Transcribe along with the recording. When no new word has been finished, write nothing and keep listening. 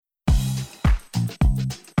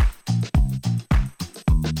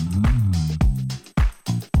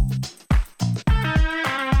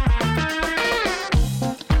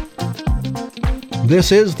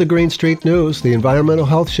This is the Green Street News, the environmental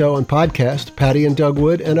health show and podcast, Patti and Doug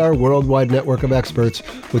Wood and our worldwide network of experts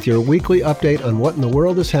with your weekly update on what in the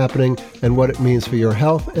world is happening and what it means for your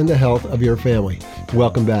health and the health of your family.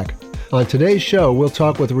 Welcome back. On today's show, we'll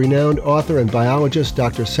talk with renowned author and biologist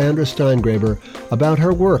Dr. Sandra Steingraber about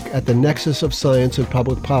her work at the nexus of science and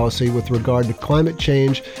public policy with regard to climate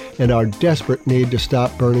change and our desperate need to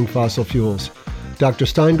stop burning fossil fuels. Dr.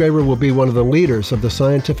 Steingraber will be one of the leaders of the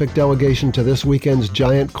scientific delegation to this weekend's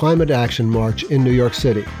giant climate action march in New York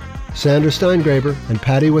City. Sandra Steingraber and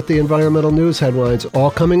Patti with the environmental news headlines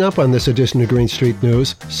all coming up on this edition of Green Street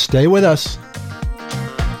News. Stay with us.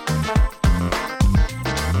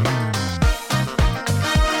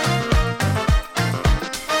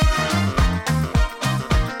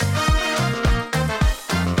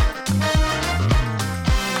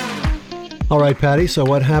 All right, Patti, so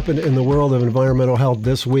what happened in the world of environmental health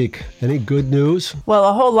this week? Any good news? Well,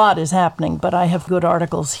 a whole lot is happening, but I have good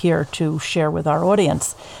articles here to share with our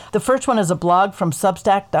audience. The first one is a blog from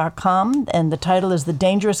Substack.com, and the title is The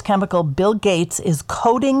Dangerous Chemical Bill Gates is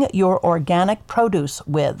Coating Your Organic Produce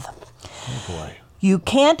With. Oh, boy. You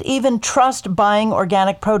can't even trust buying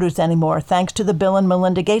organic produce anymore, thanks to the Bill and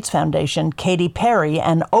Melinda Gates Foundation, Katy Perry,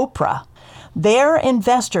 and Oprah. They're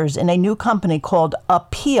investors in a new company called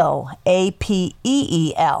Apeel,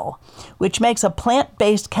 A-P-E-E-L, which makes a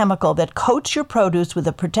plant-based chemical that coats your produce with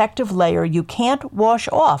a protective layer you can't wash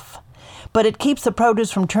off, but it keeps the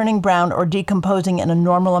produce from turning brown or decomposing in a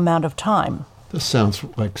normal amount of time. This sounds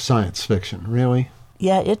like science fiction, really?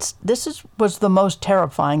 Yeah, this was the most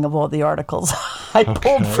terrifying of all the articles I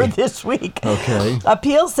pulled for this week. Okay.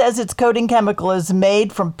 Apeel says its coating chemical is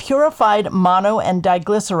made from purified mono and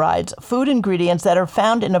diglycerides, food ingredients that are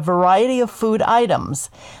found in a variety of food items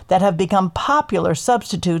that have become popular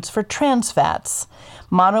substitutes for trans fats.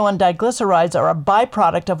 Mono and diglycerides are a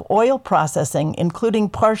byproduct of oil processing, including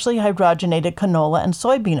partially hydrogenated canola and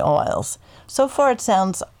soybean oils. So far it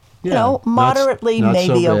sounds moderately not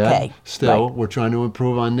maybe so bad. okay. Still, right. We're trying to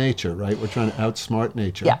improve on nature, right? We're trying to outsmart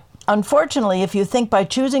nature. Yeah. Unfortunately, if you think by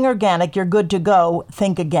choosing organic you're good to go,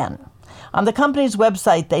 think again. On the company's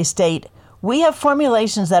website, they state, "We have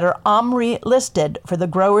formulations that are OMRI listed for the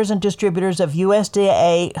growers and distributors of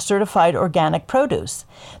USDA-certified organic produce.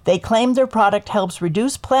 They claim their product helps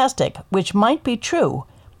reduce plastic, which might be true,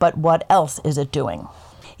 but what else is it doing?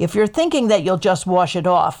 If you're thinking that you'll just wash it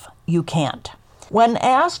off, you can't." When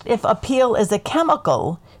asked if Apeel is a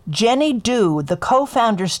chemical, Jenny Du, the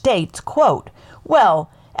co-founder, states, quote, "Well,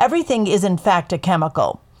 everything is in fact a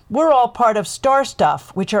chemical. We're all part of star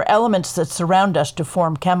stuff, which are elements that surround us to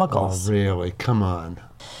form chemicals." Oh, really? Come on.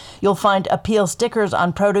 You'll find Apeel stickers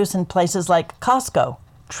on produce in places like Costco,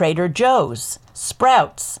 Trader Joe's,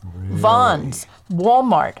 Sprouts, Really? Vons,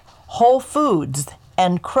 Walmart, Whole Foods,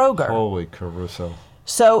 and Kroger. Holy Caruso.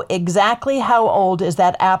 So exactly how old is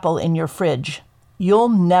that apple in your fridge? You'll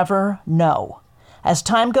never know. As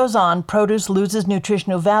time goes on, produce loses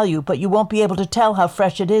nutritional value, but you won't be able to tell how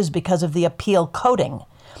fresh it is because of the Apeel coating.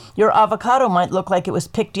 Your avocado might look like it was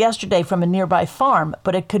picked yesterday from a nearby farm,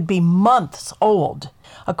 but it could be months old.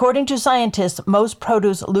 According to scientists, most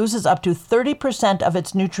produce loses up to 30% of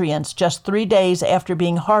its nutrients just 3 days after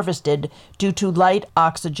being harvested due to light,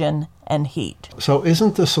 oxygen, and heat. So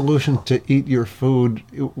isn't the solution to eat your food,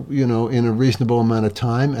 in a reasonable amount of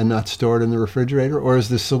time and not store it in the refrigerator? Or is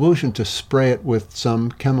the solution to spray it with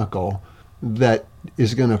some chemical that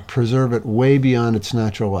is going to preserve it way beyond its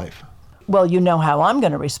natural life? Well, you know how I'm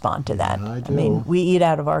going to respond to that. I do. I mean, we eat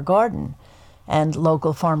out of our garden and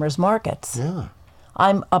local farmers markets. Yeah.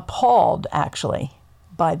 I'm appalled, actually,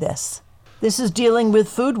 by this. This is dealing with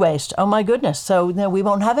food waste. Oh, my goodness. So we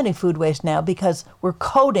won't have any food waste now because we're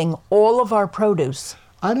coating all of our produce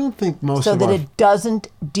I don't think most so of that our... it doesn't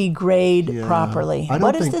degrade properly.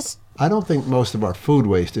 What is this? I don't think most of our food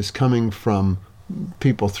waste is coming from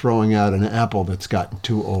people throwing out an apple that's gotten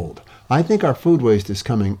too old. I think our food waste is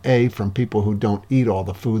coming, A, from people who don't eat all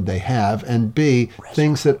the food they have, and B,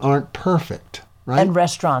 things that aren't perfect, right? And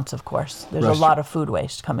restaurants, of course. There's a lot of food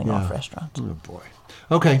waste coming off restaurants. Oh, boy.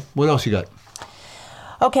 Okay, what else you got?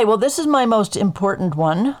 Okay, well, this is my most important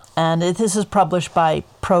one, and this is published by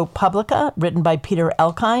ProPublica, written by Peter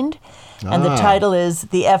Elkind, and the title is,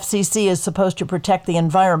 "The FCC is supposed to protect the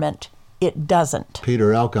environment. It doesn't."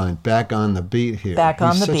 Peter Elkind, back on the beat here.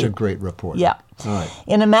 He's such a great reporter. Yeah. All right.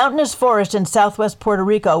 In a mountainous forest in southwest Puerto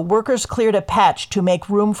Rico, workers cleared a patch to make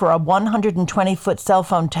room for a 120-foot cell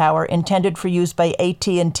phone tower intended for use by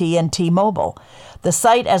AT&T and T-Mobile. The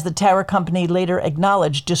site, as the tower company later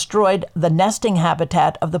acknowledged, destroyed the nesting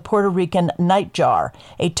habitat of the Puerto Rican nightjar,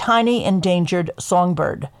 a tiny endangered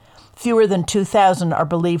songbird. Fewer than 2,000 are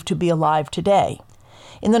believed to be alive today.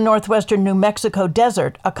 In the northwestern New Mexico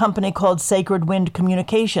desert, a company called Sacred Wind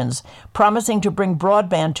Communications, promising to bring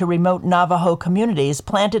broadband to remote Navajo communities,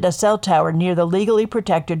 planted a cell tower near the legally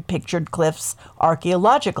protected Pictured Cliffs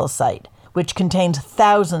archaeological site, which contains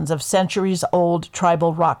thousands of centuries-old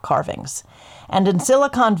tribal rock carvings. And in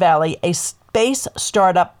Silicon Valley, a space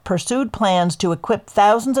startup pursued plans to equip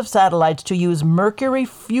thousands of satellites to use mercury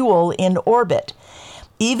fuel in orbit,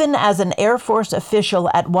 even as an Air Force official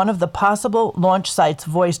at one of the possible launch sites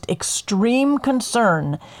voiced extreme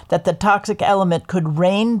concern that the toxic element could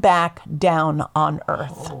rain back down on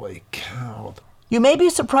Earth. Holy cow. You may be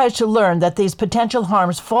surprised to learn that these potential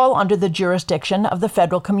harms fall under the jurisdiction of the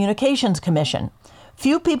Federal Communications Commission.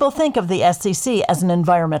 Few people think of the FCC as an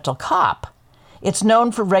environmental cop. It's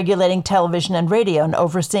known for regulating television and radio and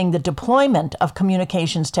overseeing the deployment of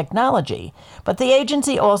communications technology. But the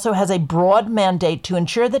agency also has a broad mandate to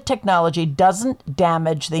ensure that technology doesn't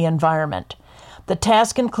damage the environment. The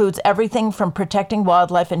task includes everything from protecting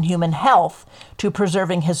wildlife and human health to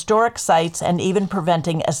preserving historic sites and even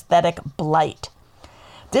preventing aesthetic blight.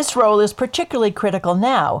 This role is particularly critical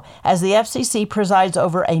now, as the FCC presides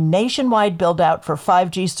over a nationwide build-out for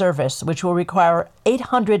 5G service, which will require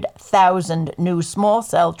 800,000 new small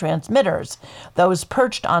cell transmitters, those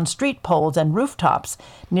perched on street poles and rooftops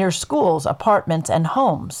near schools, apartments, and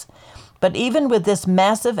homes. But even with this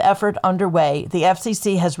massive effort underway, the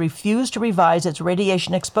FCC has refused to revise its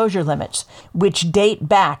radiation exposure limits, which date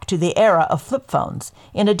back to the era of flip phones.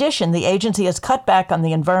 In addition, the agency has cut back on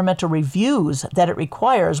the environmental reviews that it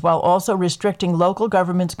requires while also restricting local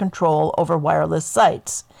governments' control over wireless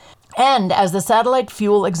sites. And as the satellite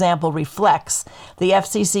fuel example reflects, the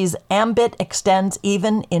FCC's ambit extends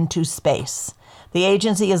even into space. The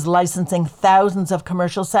agency is licensing thousands of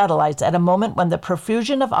commercial satellites at a moment when the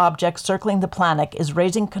profusion of objects circling the planet is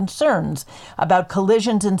raising concerns about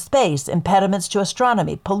collisions in space, impediments to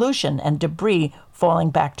astronomy, pollution, and debris falling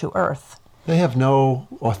back to Earth. They have no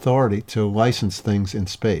authority to license things in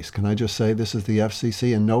space. Can I just say this is the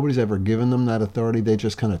FCC, and nobody's ever given them that authority? They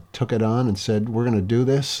just kind of took it on and said, we're going to do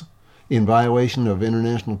this in violation of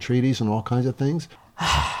international treaties and all kinds of things?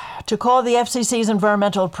 To call the FCC's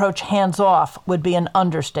environmental approach hands-off would be an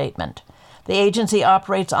understatement. The agency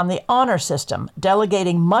operates on the honor system,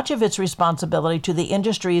 delegating much of its responsibility to the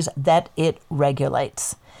industries that it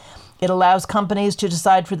regulates. It allows companies to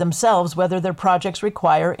decide for themselves whether their projects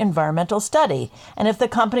require environmental study, and if the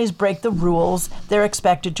companies break the rules, they're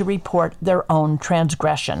expected to report their own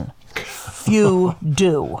transgression. Few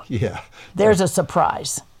do. Yeah. There's a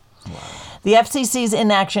surprise. Wow. The FCC's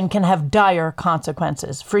inaction can have dire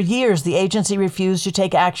consequences. For years, the agency refused to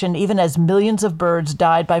take action even as millions of birds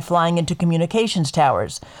died by flying into communications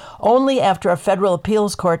towers. Only after a federal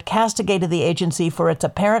appeals court castigated the agency for its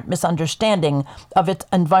apparent misunderstanding of its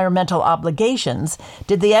environmental obligations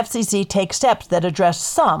did the FCC take steps that address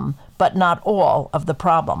some, but not all, of the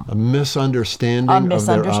problem. A misunderstanding of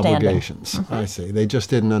their obligations. Mm-hmm. I see. They just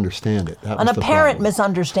didn't understand it. That was an apparent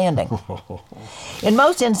misunderstanding. In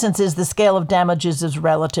most instances, the scale of damages is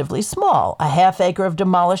relatively small. A half acre of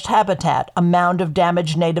demolished habitat, a mound of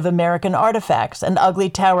damaged Native American artifacts, an ugly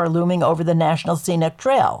tower looming over the National Scenic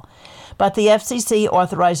Trail. But the FCC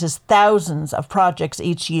authorizes thousands of projects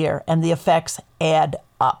each year, and the effects add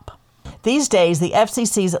up. These days, the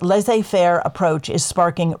FCC's laissez-faire approach is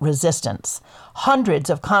sparking resistance.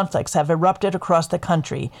 Hundreds of conflicts have erupted across the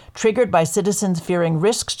country, triggered by citizens fearing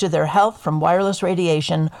risks to their health from wireless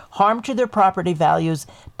radiation, harm to their property values,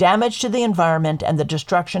 damage to the environment, and the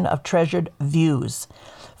destruction of treasured views.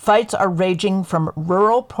 Fights are raging from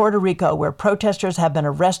rural Puerto Rico, where protesters have been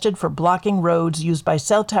arrested for blocking roads used by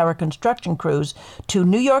cell tower construction crews, to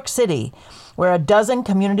New York City, where a dozen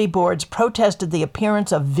community boards protested the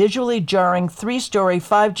appearance of visually jarring 3-story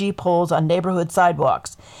 5G poles on neighborhood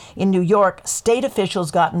sidewalks. In New York, state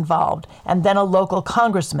officials got involved, and then a local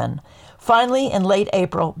congressman. Finally, in late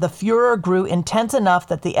April, the furor grew intense enough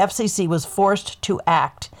that the FCC was forced to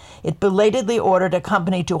act. It belatedly ordered a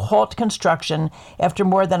company to halt construction after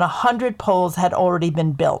more than 100 poles had already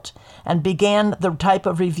been built, and began the type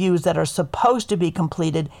of reviews that are supposed to be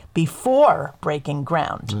completed before breaking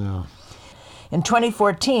ground. Yeah. In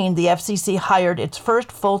 2014, the FCC hired its first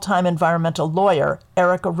full-time environmental lawyer,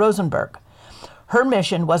 Erica Rosenberg. Her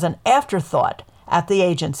mission was an afterthought at the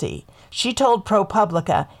agency. She told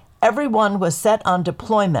ProPublica, everyone was set on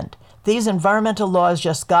deployment. These environmental laws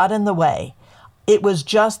just got in the way. It was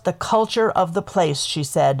just the culture of the place, she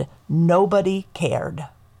said. Nobody cared.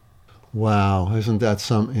 Wow, isn't that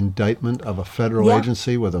some indictment of a federal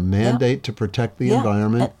agency with a mandate to protect the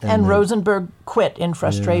environment? And Rosenberg quit in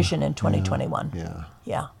frustration in 2021. Yeah.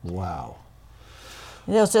 Yeah. Wow.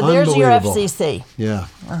 So there's your Unbelievable. FCC. Yeah.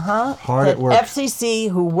 Uh-huh. Hard at work. FCC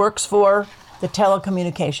who works for the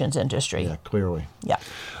telecommunications industry. Yeah, clearly. Yeah.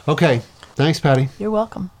 Okay. Thanks, Patty. You're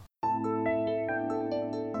welcome.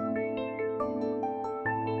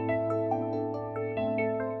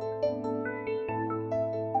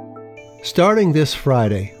 Starting this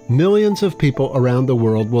Friday, millions of people around the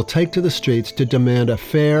world will take to the streets to demand a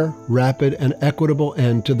fair, rapid, and equitable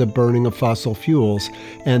end to the burning of fossil fuels,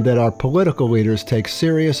 and that our political leaders take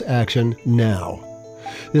serious action now.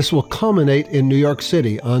 This will culminate in New York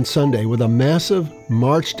City on Sunday with a massive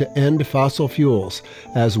march to end fossil fuels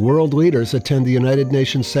as world leaders attend the United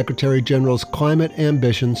Nations Secretary General's Climate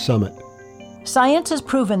Ambition Summit. Science has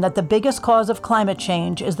proven that the biggest cause of climate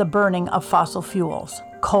change is the burning of fossil fuels,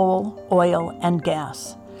 coal, oil, and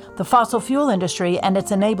gas. The fossil fuel industry and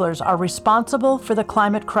its enablers are responsible for the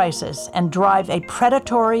climate crisis and drive a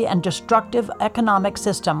predatory and destructive economic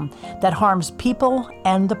system that harms people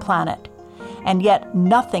and the planet. And yet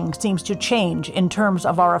nothing seems to change in terms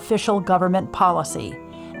of our official government policy.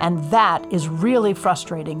 And that is really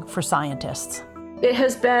frustrating for scientists. It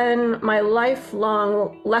has been my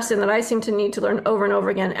lifelong lesson that I seem to need to learn over and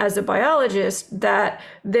over again as a biologist, that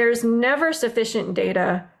there's never sufficient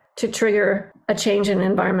data to trigger a change in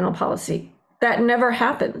environmental policy. That never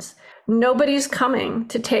happens. Nobody's coming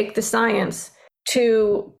to take the science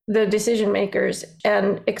to the decision makers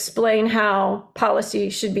and explain how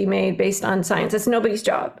policy should be made based on science. It's nobody's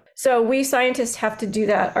job. So we scientists have to do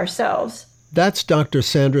that ourselves. That's Dr.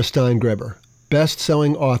 Sandra Steingraber,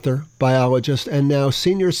 best-selling author, biologist, and now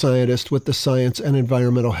senior scientist with the Science and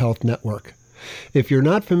Environmental Health Network. If you're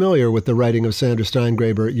not familiar with the writing of Sandra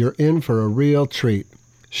Steingraber, you're in for a real treat.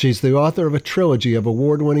 She's the author of a trilogy of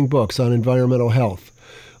award-winning books on environmental health: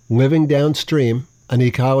 Living Downstream, an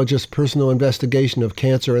ecologist's personal investigation of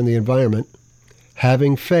cancer and the environment;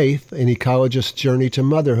 Having Faith, an ecologist's journey to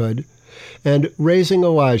motherhood; and Raising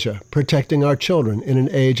Elijah, protecting our children in an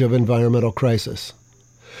age of environmental crisis.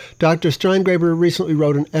 Dr. Steingraber recently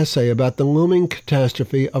wrote an essay about the looming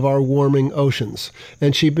catastrophe of our warming oceans,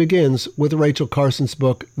 and she begins with Rachel Carson's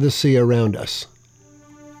book, The Sea Around Us.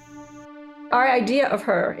 Our idea of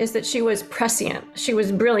her is that she was prescient. She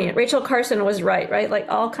was brilliant. Rachel Carson was right? Like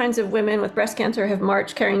all kinds of women with breast cancer have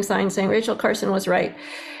marched carrying signs saying Rachel Carson was right.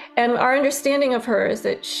 And our understanding of her is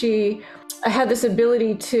that she had this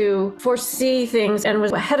ability to foresee things and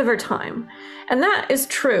was ahead of her time. And that is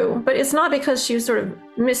true, but it's not because she was sort of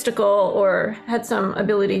mystical or had some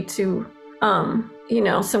ability to,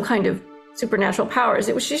 some kind of supernatural powers.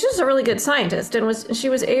 She's just a really good scientist, and she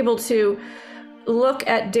was able to look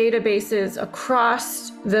at databases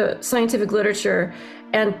across the scientific literature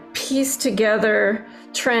and piece together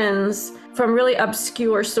trends from really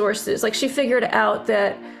obscure sources. Like she figured out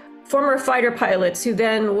that former fighter pilots who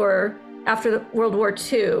then were, after World War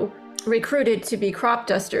II, recruited to be crop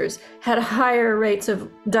dusters had higher rates of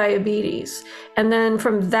diabetes. And then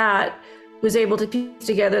from that was able to piece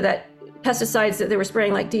together that pesticides that they were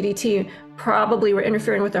spraying like DDT probably were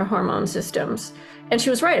interfering with their hormone systems. And she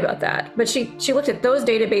was right about that. But she looked at those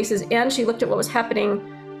databases, and she looked at what was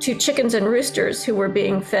happening to chickens and roosters who were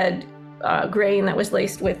being fed grain that was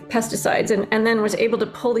laced with pesticides, and then was able to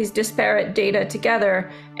pull these disparate data together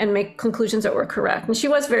and make conclusions that were correct. And she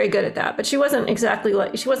was very good at that, but she wasn't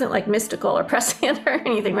like mystical or prescient or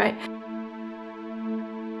anything, right?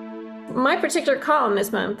 My particular column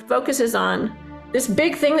this month focuses on this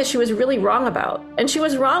big thing that she was really wrong about. And she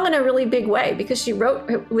was wrong in a really big way, because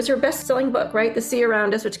it was her best-selling book, right? The Sea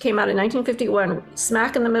Around Us, which came out in 1951,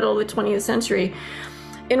 smack in the middle of the 20th century,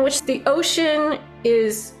 in which the ocean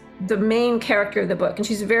is the main character of the book. And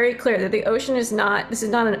she's very clear that the ocean this is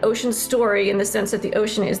not an ocean story in the sense that the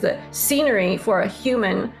ocean is the scenery for a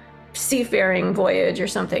human seafaring voyage or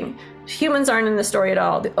something. Humans aren't in the story at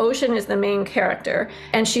all. The ocean is the main character.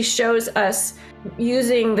 And she shows us,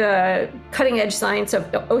 using the cutting edge science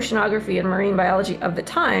of oceanography and marine biology of the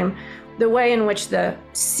time, the way in which the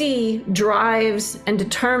sea drives and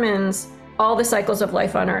determines all the cycles of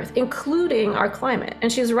life on Earth, including our climate.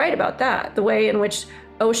 And she's right about that. The way in which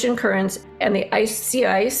ocean currents and the sea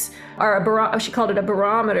ice are she called it a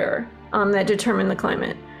barometer that determine the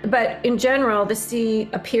climate. But in general, the sea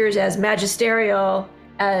appears as magisterial,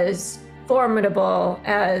 as formidable,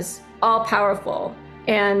 as all-powerful.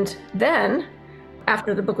 And then,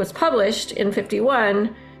 after the book was published in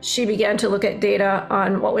 1951, she began to look at data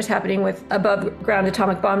on what was happening with above-ground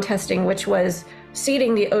atomic bomb testing, which was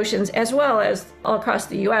seeding the oceans as well as all across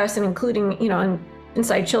the U.S. and including,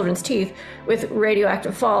 inside children's teeth with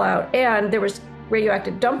radioactive fallout. And there was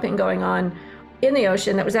radioactive dumping going on in the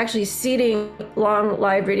ocean that was actually seeding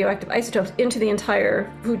long-lived radioactive isotopes into the entire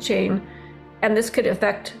food chain and this could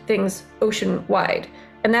affect things ocean-wide.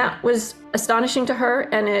 And that was astonishing to her,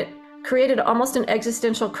 and it created almost an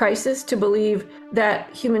existential crisis to believe that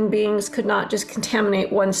human beings could not just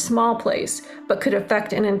contaminate one small place, but could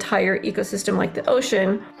affect an entire ecosystem like the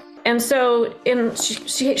ocean. And so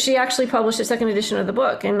she actually published a second edition of the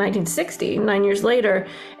book in 1960, 9 years later,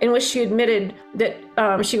 in which she admitted that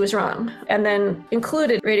she was wrong, and then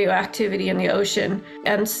included radioactivity in the ocean.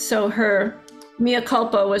 And so her mea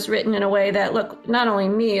culpa was written in a way that, look, not only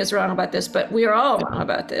me is wrong about this, but we are all wrong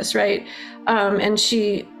about this, right? And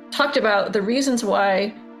she talked about the reasons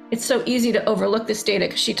why it's so easy to overlook this data,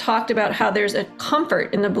 because she talked about how there's a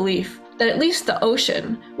comfort in the belief that at least the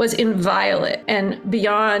ocean was inviolate and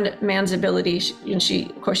beyond man's ability, and she,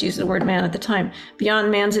 of course, used the word man at the time,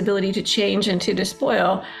 beyond man's ability to change and to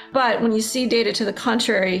despoil. But when you see data to the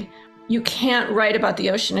contrary, you can't write about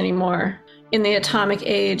the ocean anymore in the atomic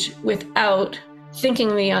age without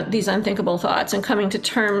thinking these unthinkable thoughts and coming to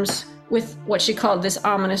terms with what she called this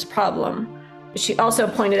ominous problem. She also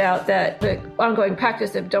pointed out that the ongoing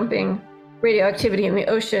practice of dumping radioactivity in the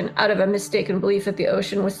ocean out of a mistaken belief that the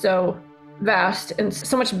ocean was so vast and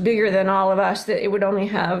so much bigger than all of us that it would only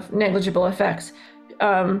have negligible effects.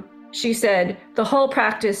 She said, the whole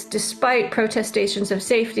practice, despite protestations of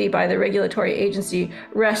safety by the regulatory agency,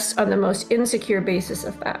 rests on the most insecure basis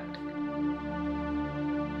of fact.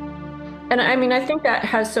 And I mean, I think that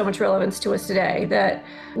has so much relevance to us today, that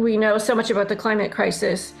we know so much about the climate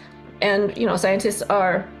crisis, and, you know, scientists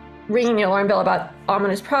are ringing the alarm bell about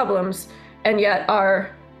ominous problems, and yet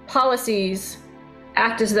our policies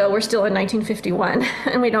act as though we're still in 1951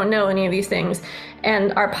 and we don't know any of these things.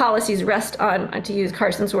 And our policies rest on, to use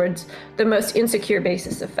Carson's words, the most insecure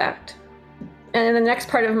basis of fact. And in the next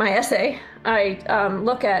part of my essay, I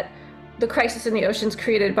look at the crisis in the oceans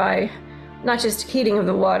created by not just heating of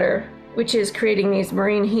the water, which is creating these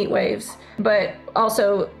marine heat waves, but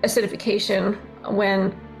also acidification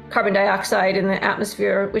when carbon dioxide in the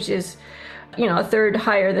atmosphere, which is, you know, a third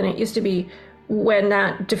higher than it used to be, when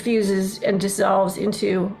that diffuses and dissolves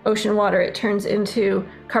into ocean water, it turns into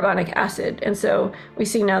carbonic acid. And so we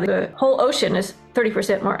see now the whole ocean is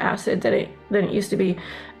 30% more acid than it used to be.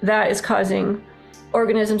 That is causing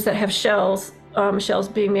organisms that have shells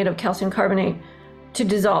being made of calcium carbonate, to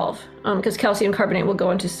dissolve, because calcium carbonate will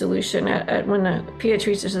go into solution at when the pH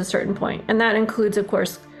reaches a certain point. And that includes, of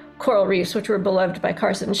course, coral reefs, which were beloved by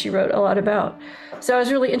Carson. She wrote a lot about. So I was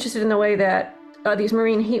really interested in the way that these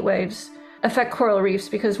marine heat waves affect coral reefs,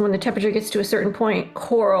 because when the temperature gets to a certain point,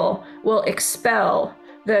 coral will expel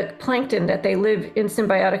the plankton that they live in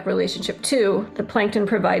symbiotic relationship to. The plankton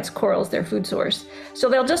provides corals their food source. So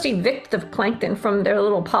they'll just evict the plankton from their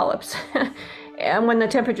little polyps. And when the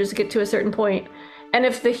temperatures get to a certain point, and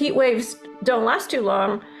if the heat waves don't last too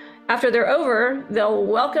long, after they're over, they'll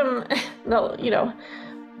welcome, the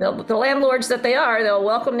landlords that they are, they'll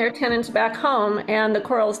welcome their tenants back home, and the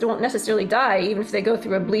corals won't necessarily die, even if they go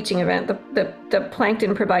through a bleaching event. The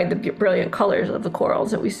plankton provide the brilliant colors of the corals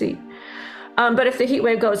that we see. But if the heat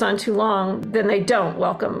wave goes on too long, then they don't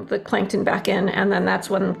welcome the plankton back in, and then that's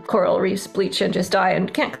when coral reefs bleach and just die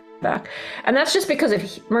and can't come back. And that's just because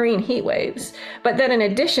of marine heat waves. But then in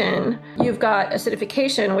addition, you've got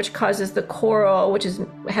acidification, which causes the coral, which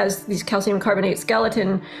has these calcium carbonate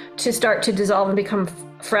skeleton, to start to dissolve and become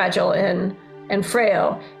fragile and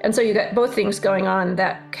frail. And so you got both things going on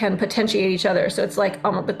that can potentiate each other. So it's like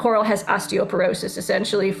the coral has osteoporosis,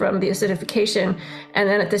 essentially, from the acidification. And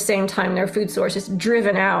then at the same time, their food source is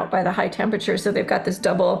driven out by the high temperature. So they've got this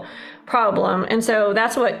double problem. And so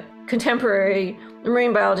that's what contemporary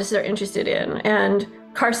marine biologists are interested in. And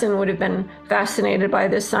Carson would have been fascinated by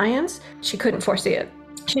this science. She couldn't foresee it.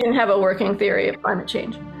 She didn't have a working theory of climate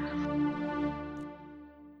change.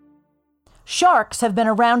 Sharks have been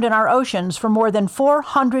around in our oceans for more than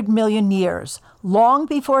 400 million years, long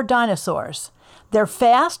before dinosaurs. They're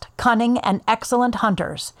fast, cunning, and excellent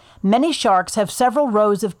hunters. Many sharks have several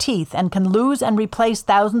rows of teeth and can lose and replace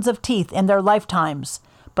thousands of teeth in their lifetimes.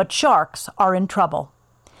 But sharks are in trouble.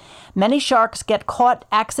 Many sharks get caught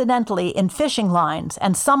accidentally in fishing lines,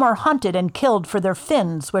 and some are hunted and killed for their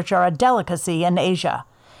fins, which are a delicacy in Asia.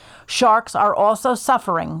 Sharks are also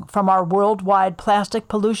suffering from our worldwide plastic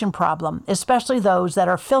pollution problem, especially those that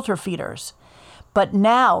are filter feeders. But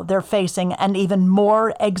now they're facing an even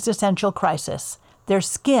more existential crisis. Their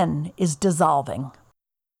skin is dissolving.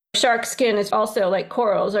 Shark skin is also, like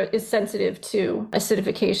corals, is sensitive to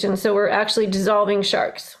acidification. So we're actually dissolving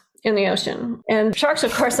sharks in the ocean. And sharks,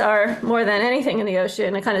 of course, are, more than anything in the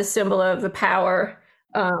ocean, a kind of symbol of the power,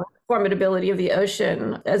 formidability of the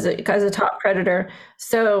ocean as a top predator.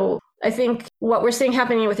 So I think what we're seeing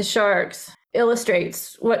happening with the sharks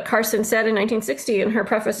illustrates what Carson said in 1960 in her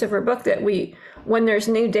preface of her book, that when there's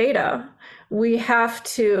new data, we have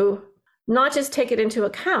to not just take it into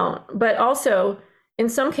account, but also in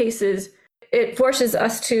some cases, it forces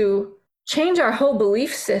us to change our whole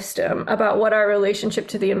belief system about what our relationship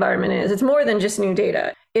to the environment is. It's more than just new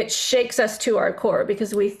data. It shakes us to our core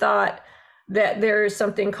because we thought that there is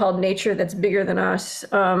something called nature that's bigger than us,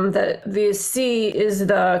 that the sea is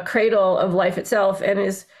the cradle of life itself and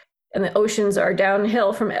the oceans are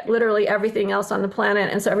downhill from literally everything else on the planet.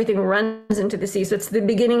 And so everything runs into the sea. So it's the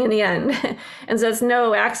beginning and the end. And so it's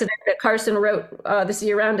no accident that Carson wrote The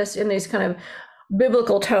Sea Around Us in these kind of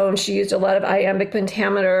biblical tones. She used a lot of iambic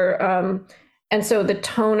pentameter. And so the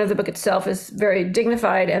tone of the book itself is very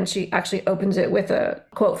dignified, and she actually opens it with a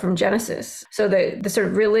quote from Genesis. So the sort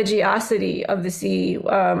of religiosity of the sea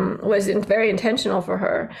was very intentional for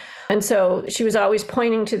her. And so she was always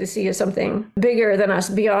pointing to the sea as something bigger than us,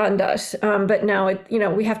 beyond us. But now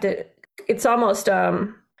it's almost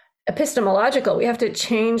epistemological. We have to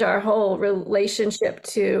change our whole relationship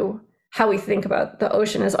to how we think about the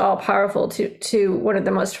ocean as all powerful to one of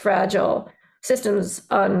the most fragile systems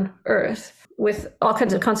on Earth, with all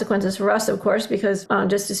kinds of consequences for us, of course, because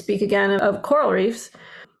just to speak again of coral reefs,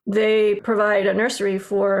 they provide a nursery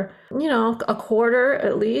for, a quarter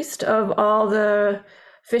at least of all the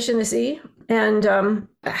fish in the sea. And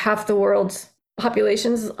half the world's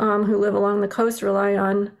populations who live along the coast rely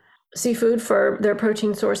on seafood for their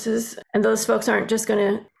protein sources. And those folks aren't just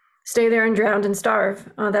going to stay there and drown and starve.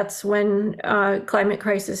 That's when climate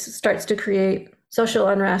crisis starts to create social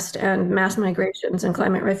unrest and mass migrations and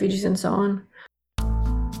climate refugees and so on.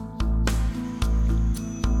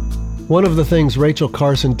 One of the things Rachel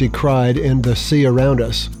Carson decried in The Sea Around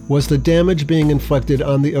Us was the damage being inflicted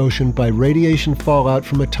on the ocean by radiation fallout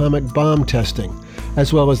from atomic bomb testing,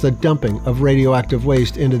 as well as the dumping of radioactive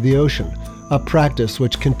waste into the ocean, a practice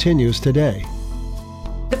which continues today.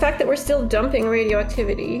 The fact that we're still dumping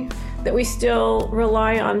radioactivity, that we still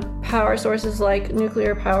rely on power sources like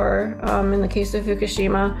nuclear power, in the case of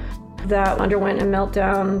Fukushima, that underwent a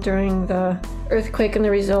meltdown during the earthquake and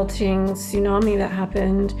the resulting tsunami that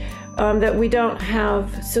happened, that we don't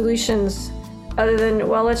have solutions other than,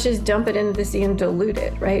 let's just dump it into the sea and dilute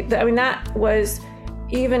it, right? I mean, that was,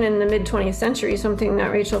 even in the mid-20th century, something that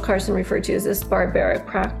Rachel Carson referred to as this barbaric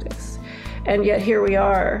practice. And yet here we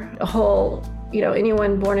are,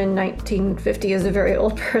 anyone born in 1950 is a very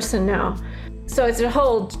old person now. So it's a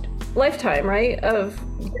whole lifetime, right, of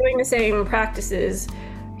doing the same practices,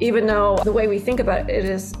 even though the way we think about it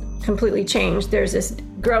is completely changed. There's this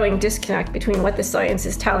growing disconnect between what the science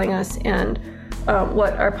is telling us and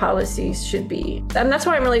what our policies should be. And that's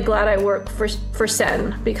why I'm really glad I work for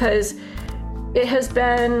SEN, because it has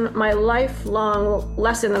been my lifelong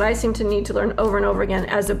lesson that I seem to need to learn over and over again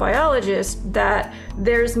as a biologist, that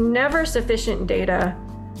there's never sufficient data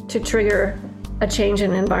to trigger a change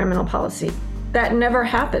in environmental policy. That never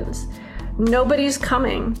happens. Nobody's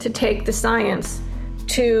coming to take the science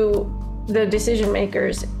to the decision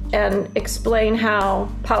makers and explain how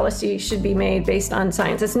policy should be made based on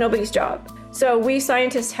science. It's nobody's job. So we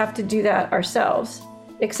scientists have to do that ourselves,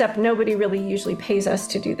 except nobody really usually pays us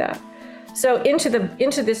to do that. So into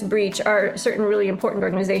this breach are certain really important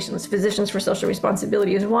organizations. Physicians for Social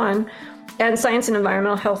Responsibility is one, and Science and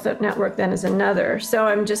Environmental Health Network then is another. So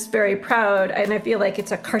I'm just very proud, and I feel like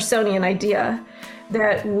it's a Carsonian idea,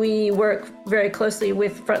 that we work very closely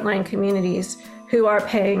with frontline communities who are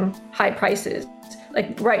paying high prices.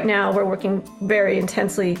 Like right now, we're working very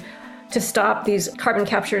intensely to stop these carbon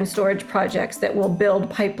capture and storage projects that will build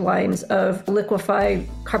pipelines of liquefied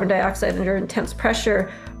carbon dioxide under intense pressure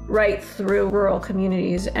right through rural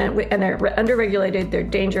communities. And they're underregulated, they're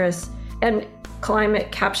dangerous. And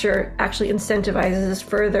climate capture actually incentivizes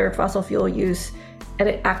further fossil fuel use. And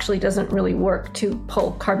it actually doesn't really work to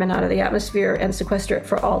pull carbon out of the atmosphere and sequester it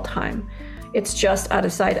for all time. It's just out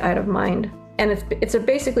of sight, out of mind. And it's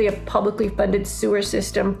basically a publicly funded sewer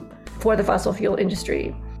system for the fossil fuel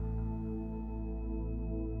industry.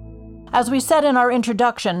 As we said in our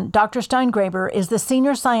introduction, Dr. Steingraber is the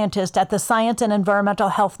senior scientist at the Science and Environmental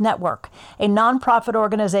Health Network, a nonprofit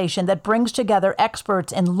organization that brings together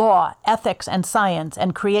experts in law, ethics, and science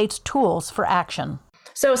and creates tools for action.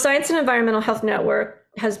 So Science and Environmental Health Network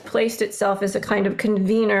has placed itself as a kind of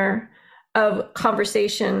convener of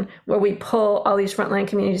conversation where we pull all these frontline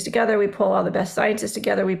communities together, we pull all the best scientists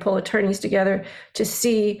together, we pull attorneys together to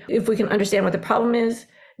see if we can understand what the problem is,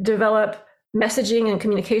 develop messaging and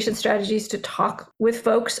communication strategies to talk with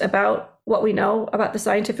folks about what we know about the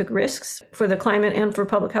scientific risks for the climate and for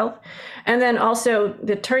public health. And then also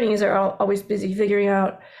the attorneys are always busy figuring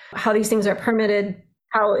out how these things are permitted,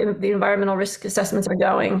 how the environmental risk assessments are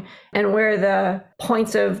going and where the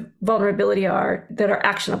points of vulnerability are that are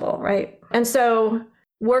actionable, right? And so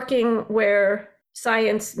working where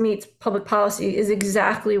science meets public policy is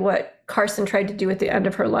exactly what Carson tried to do at the end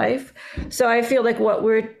of her life. So I feel like what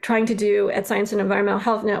we're trying to do at Science and Environmental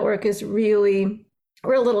Health Network is really,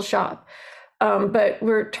 we're a little shop, but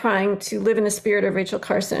we're trying to live in the spirit of Rachel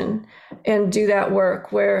Carson and do that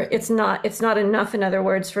work where it's not enough, in other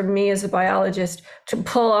words, for me as a biologist to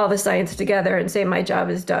pull all the science together and say my job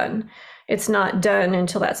is done. It's not done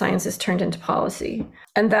until that science is turned into policy.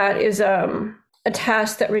 And that is a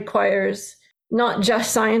task that requires not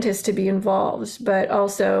just scientists to be involved, but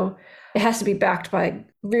also it has to be backed by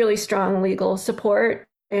really strong legal support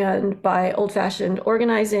and by old-fashioned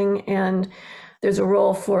organizing. And there's a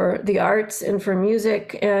role for the arts and for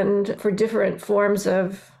music and for different forms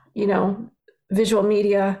of, visual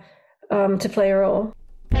media to play a role.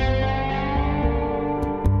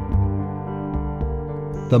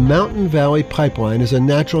 The Mountain Valley Pipeline is a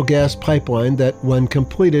natural gas pipeline that, when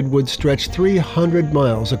completed, would stretch 300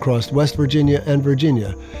 miles across West Virginia and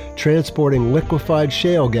Virginia, transporting liquefied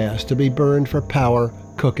shale gas to be burned for power,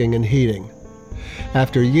 cooking, and heating.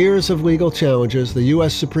 After years of legal challenges, the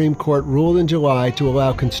U.S. Supreme Court ruled in July to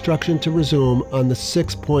allow construction to resume on the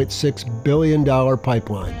 $6.6 billion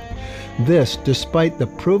pipeline. This, despite the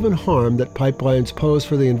proven harm that pipelines pose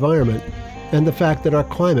for the environment and the fact that our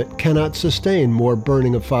climate cannot sustain more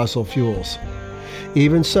burning of fossil fuels.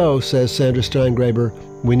 Even so, says Sandra Steingraber,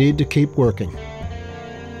 we need to keep working.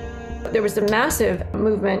 There was a massive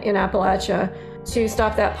movement in Appalachia to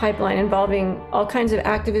stop that pipeline, involving all kinds of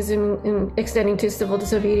activism and extending to civil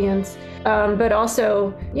disobedience. But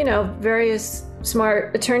also, various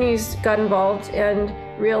smart attorneys got involved and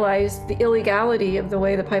realized the illegality of the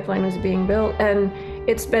way the pipeline was being built. And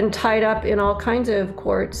it's been tied up in all kinds of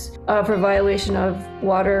courts for violation of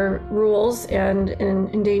water rules and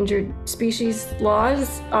endangered species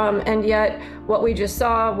laws. And yet what we just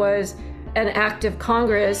saw was an act of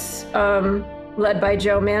Congress led by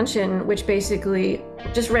Joe Manchin, which basically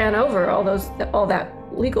just ran over all that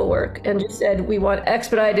legal work and just said, we want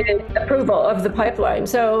expedited approval of the pipeline.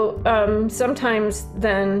 So sometimes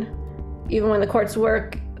then, even when the courts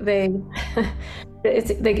work, they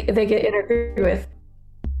get interfered with.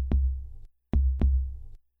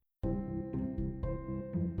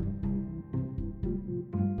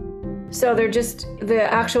 So they're just, the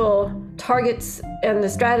actual targets and the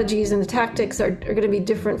strategies and the tactics are going to be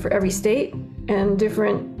different for every state and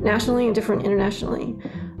different nationally and different internationally.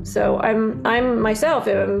 So I'm myself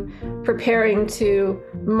am preparing to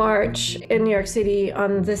march in New York City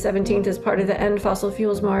on the 17th as part of the End Fossil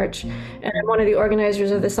Fuels March. And I'm one of the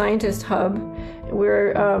organizers of the Scientist Hub,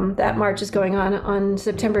 where that march is going on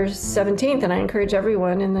September 17th. And I encourage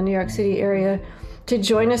everyone in the New York City area to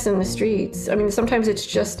join us in the streets. I mean, sometimes it's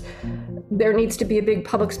just, there needs to be a big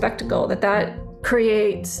public spectacle that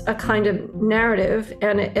creates a kind of narrative,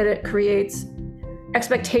 and it creates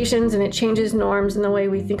expectations, and it changes norms in the way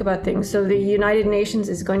we think about things. So the United Nations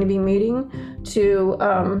is going to be meeting to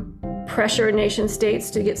pressure nation states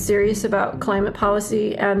to get serious about climate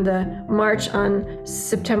policy, and the march on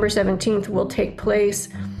September 17th will take place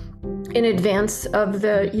in advance of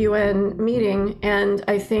the UN meeting. And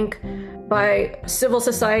I think by civil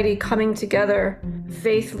society coming together,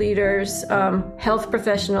 faith leaders, health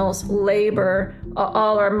professionals, labor,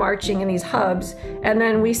 all are marching in these hubs. And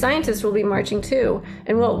then we scientists will be marching too.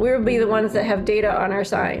 And we'll be the ones that have data on our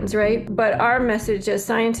signs, right? But our message as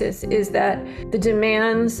scientists is that the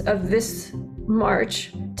demands of this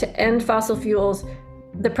march to end fossil fuels,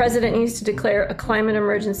 the president needs to declare a climate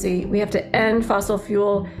emergency. We have to end fossil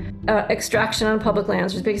fuel extraction on public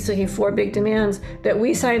lands. There's basically 4 big demands that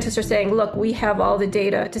we scientists are saying, look, we have all the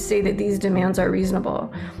data to say that these demands are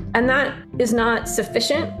reasonable. And that is not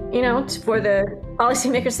sufficient, for the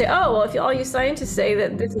policymakers to say, oh, well, if all you scientists say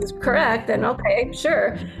that this is correct, then okay,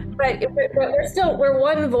 sure. But we're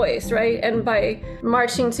one voice, right? And by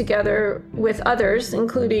marching together with others,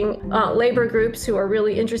 including labor groups who are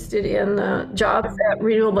really interested in the jobs that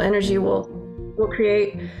renewable energy will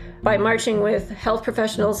create, by marching with health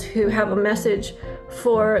professionals who have a message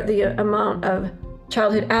for the amount of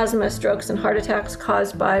childhood asthma, strokes, and heart attacks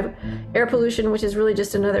caused by air pollution, which is really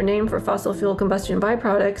just another name for fossil fuel combustion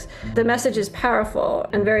byproducts. The message is powerful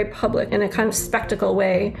and very public in a kind of spectacle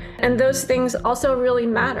way. And those things also really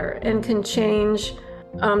matter and can change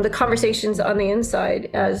the conversations on the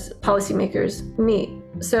inside as policymakers meet.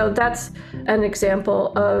 So that's an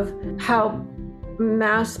example of how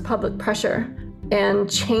mass public pressure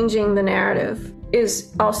and changing the narrative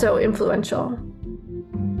is also influential.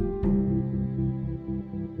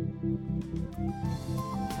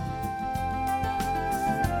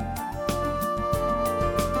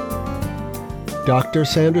 Dr.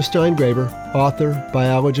 Sandra Steingraber, author,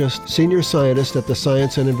 biologist, senior scientist at the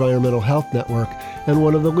Science and Environmental Health Network, and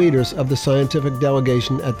one of the leaders of the scientific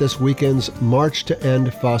delegation at this weekend's March to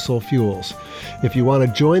End Fossil Fuels. If you want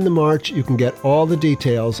to join the march, you can get all the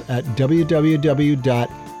details at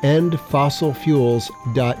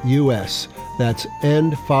www.endfossilfuels.us. That's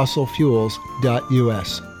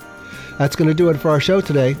endfossilfuels.us. That's going to do it for our show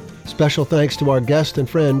today. Special thanks to our guest and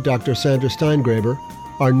friend, Dr. Sandra Steingraber,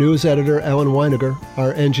 our news editor, Ellen Weiniger,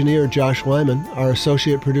 our engineer, Josh Lyman, our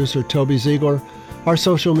associate producer, Toby Ziegler, our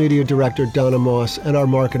social media director, Donna Moss, and our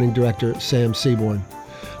marketing director, Sam Seaborn.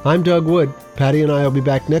 I'm Doug Wood. Patty and I will be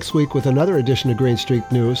back next week with another edition of Green Street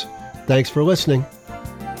News. Thanks for listening.